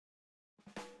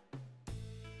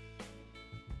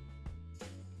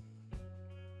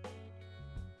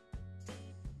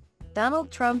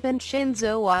Donald Trump and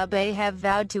Shinzo Abe have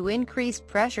vowed to increase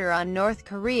pressure on North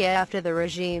Korea after the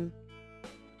regime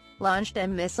launched a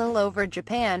missile over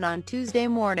Japan on Tuesday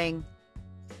morning.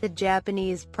 The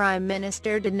Japanese Prime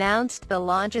Minister denounced the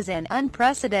launch as an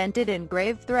unprecedented and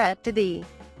grave threat to the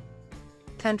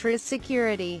country's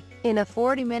security. In a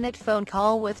 40-minute phone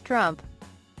call with Trump,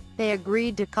 they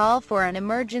agreed to call for an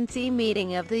emergency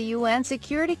meeting of the UN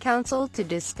Security Council to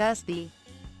discuss the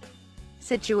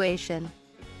situation.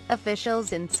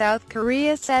 Officials in South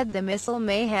Korea said the missile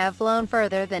may have flown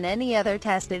further than any other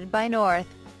tested by North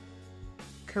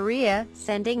Korea,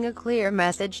 sending a clear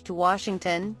message to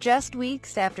Washington just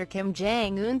weeks after Kim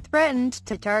Jong-un threatened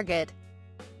to target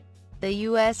the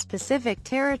U.S. Pacific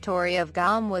territory of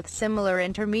Guam with similar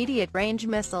intermediate-range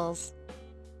missiles.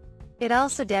 It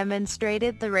also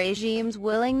demonstrated the regime's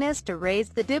willingness to raise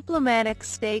the diplomatic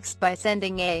stakes by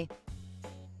sending a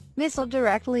missile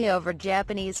directly over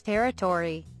Japanese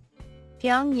territory.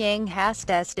 Pyongyang has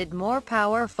tested more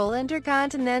powerful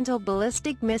intercontinental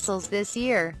ballistic missiles this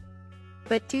year,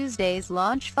 but Tuesday's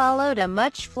launch followed a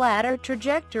much flatter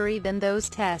trajectory than those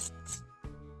tests.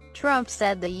 Trump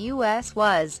said the U.S.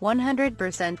 was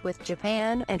 100% with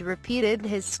Japan and repeated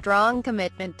his strong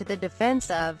commitment to the defense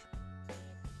of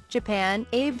Japan.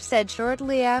 Abe said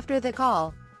shortly after the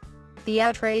call, "The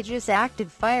outrageous act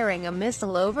of firing a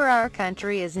missile over our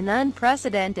country is an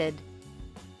unprecedented,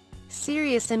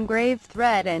 serious and grave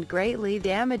threat and greatly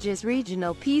damages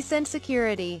regional peace and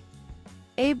security,"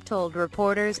 Abe told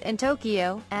reporters in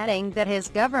Tokyo, adding that his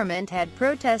government had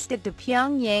protested to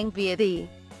Pyongyang via the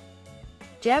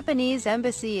Japanese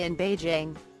embassy in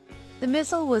Beijing. The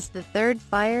missile was the third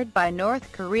fired by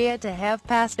North Korea to have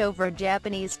passed over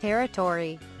Japanese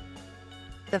territory.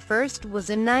 The first was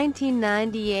in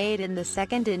 1998 and the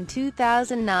second in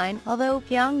 2009, although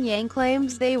Pyongyang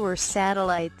claims they were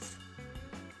satellites.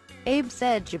 Abe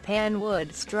said Japan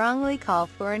would strongly call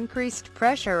for increased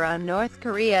pressure on North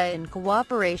Korea in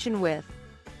cooperation with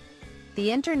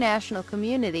the international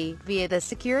community via the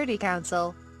Security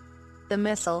Council. The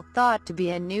missile, thought to be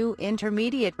a new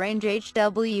intermediate-range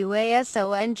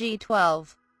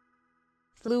HWASONG-12,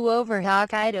 flew over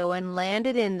Hokkaido and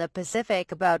landed in the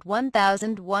Pacific about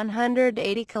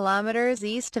 1,180 kilometers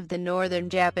east of the northern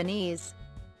Japanese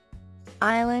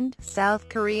island, South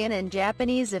Korean and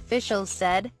Japanese officials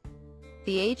said.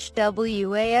 The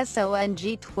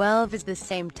HWASONG-12 is the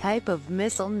same type of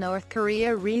missile North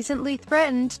Korea recently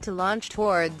threatened to launch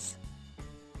towards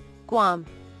Guam.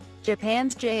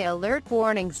 Japan's J-alert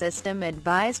warning system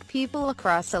advised people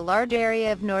across a large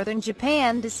area of northern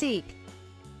Japan to seek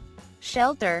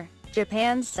shelter.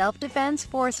 Japan's self-defense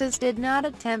forces did not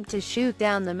attempt to shoot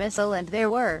down the missile and there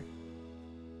were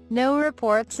no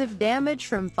reports of damage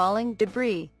from falling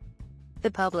debris.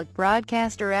 The public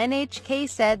broadcaster NHK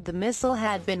said the missile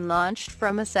had been launched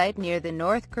from a site near the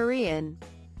North Korean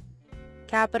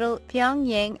capital,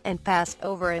 Pyongyang, and passed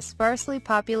over a sparsely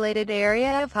populated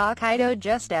area of Hokkaido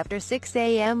just after 6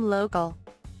 a.m. local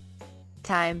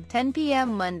time, 10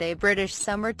 p.m. Monday British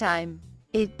Summer Time.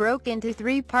 It broke into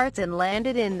 3 parts and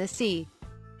landed in the sea.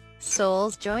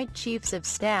 Seoul's Joint Chiefs of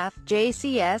Staff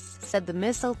 (JCS) said the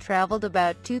missile traveled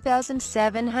about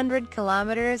 2,700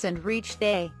 kilometers and reached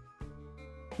a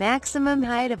maximum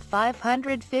height of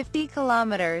 550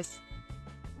 kilometers.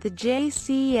 The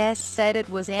JCS said it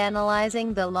was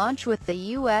analyzing the launch with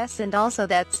the U.S. and also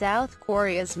that South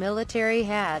Korea's military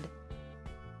had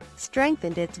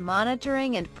strengthened its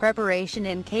monitoring and preparation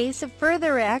in case of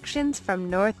further actions from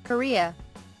North Korea.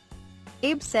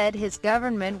 Abe said his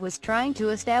government was trying to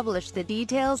establish the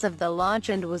details of the launch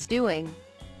and was doing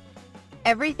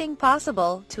everything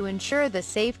possible to ensure the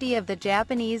safety of the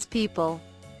Japanese people.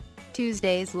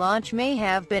 Tuesday's launch may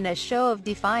have been a show of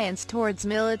defiance towards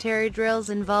military drills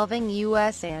involving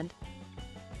U.S. and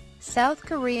South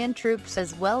Korean troops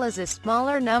as well as a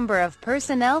smaller number of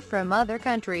personnel from other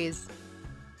countries.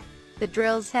 The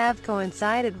drills have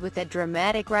coincided with a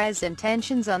dramatic rise in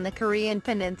tensions on the Korean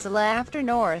peninsula after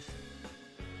North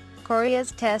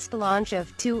Korea's test launch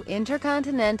of 2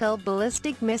 intercontinental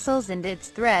ballistic missiles and its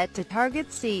threat to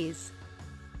target seas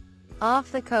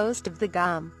off the coast of the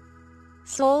Guam.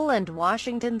 Seoul and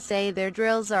Washington say their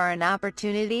drills are an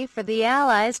opportunity for the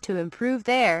Allies to improve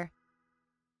their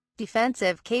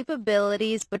defensive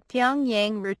capabilities, but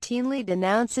Pyongyang routinely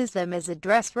denounces them as a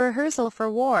dress rehearsal for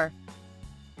war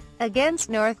against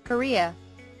North Korea.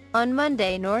 On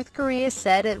Monday, North Korea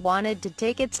said it wanted to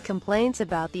take its complaints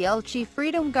about the Ulchi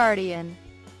Freedom Guardian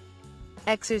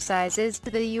exercises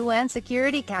to the UN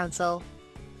Security Council.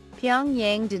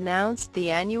 Pyongyang denounced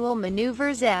the annual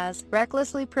maneuvers as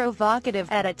recklessly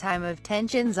provocative at a time of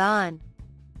tensions on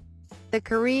the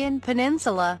Korean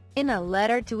peninsula, in a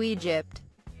letter to Egypt,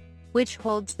 which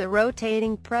holds the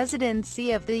rotating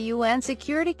presidency of the UN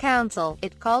Security Council.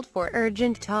 It called for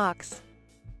urgent talks.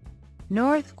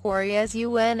 North Korea's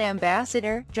UN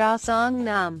ambassador, Ja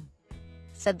Song-nam,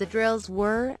 said the drills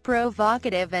were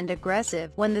provocative and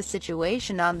aggressive when the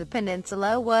situation on the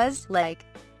peninsula was like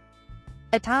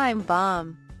a time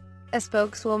bomb. A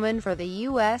spokeswoman for the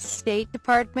U.S. State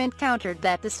Department countered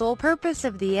that the sole purpose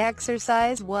of the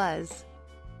exercise was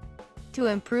to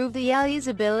improve the allies'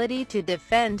 ability to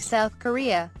defend South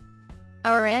Korea.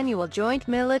 Our annual joint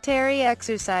military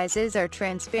exercises are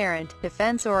transparent,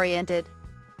 defense-oriented,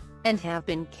 and have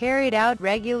been carried out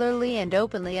regularly and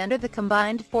openly under the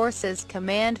Combined Forces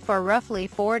Command for roughly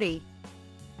 40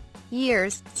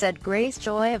 years, said Grace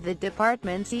Choi of the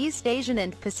department's East Asian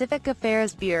and Pacific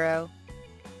Affairs Bureau.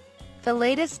 The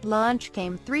latest launch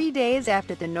came 3 days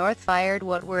after the North fired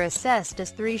what were assessed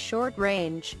as 3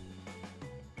 short-range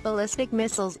ballistic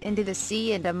missiles into the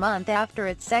sea, and a month after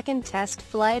its second test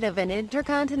flight of an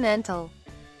intercontinental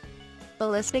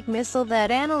ballistic missile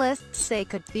that analysts say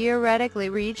could theoretically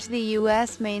reach the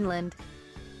U.S. mainland.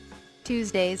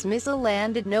 Tuesday's missile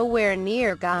landed nowhere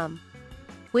near Guam,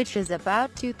 which is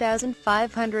about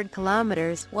 2,500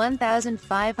 kilometers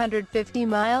 (1,550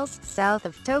 miles) south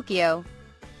of Tokyo.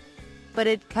 But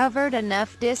it covered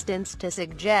enough distance to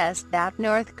suggest that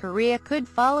North Korea could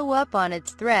follow up on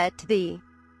its threat to the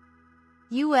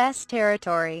U.S.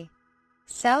 territory.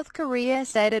 South Korea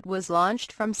said it was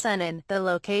launched from Sunan, the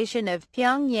location of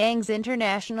Pyongyang's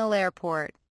international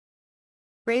airport,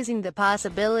 raising the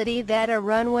possibility that a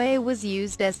runway was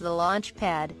used as the launch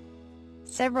pad.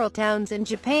 Several towns in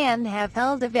Japan have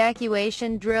held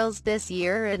evacuation drills this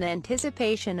year in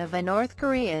anticipation of a North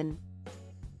Korean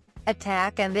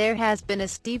attack, and there has been a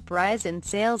steep rise in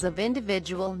sales of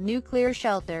individual nuclear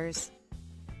shelters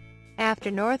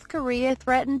after North Korea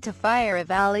threatened to fire a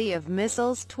volley of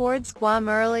missiles towards Guam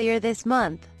earlier this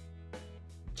month.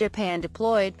 Japan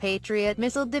deployed Patriot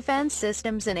missile defense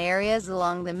systems in areas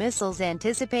along the missile's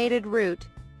anticipated route.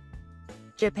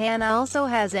 Japan also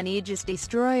has an Aegis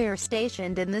destroyer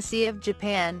stationed in the Sea of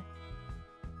Japan.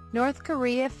 North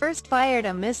Korea first fired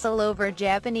a missile over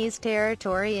Japanese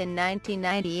territory in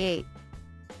 1998,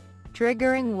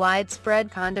 triggering widespread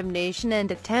condemnation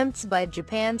and attempts by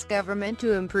Japan's government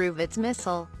to improve its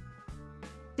missile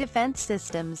defense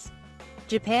systems.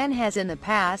 Japan has in the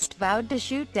past vowed to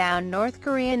shoot down North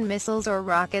Korean missiles or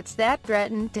rockets that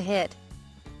threaten to hit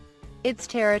its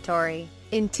territory.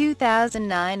 In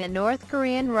 2009, a North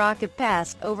Korean rocket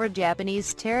passed over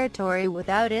Japanese territory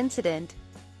without incident,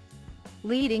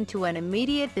 leading to an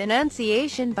immediate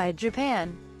denunciation by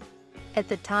Japan. At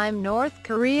the time, North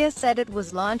Korea said it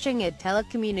was launching a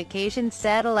telecommunications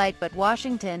satellite, but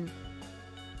Washington,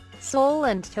 Seoul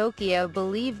and Tokyo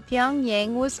believed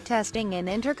Pyongyang was testing an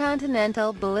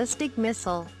intercontinental ballistic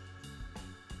missile.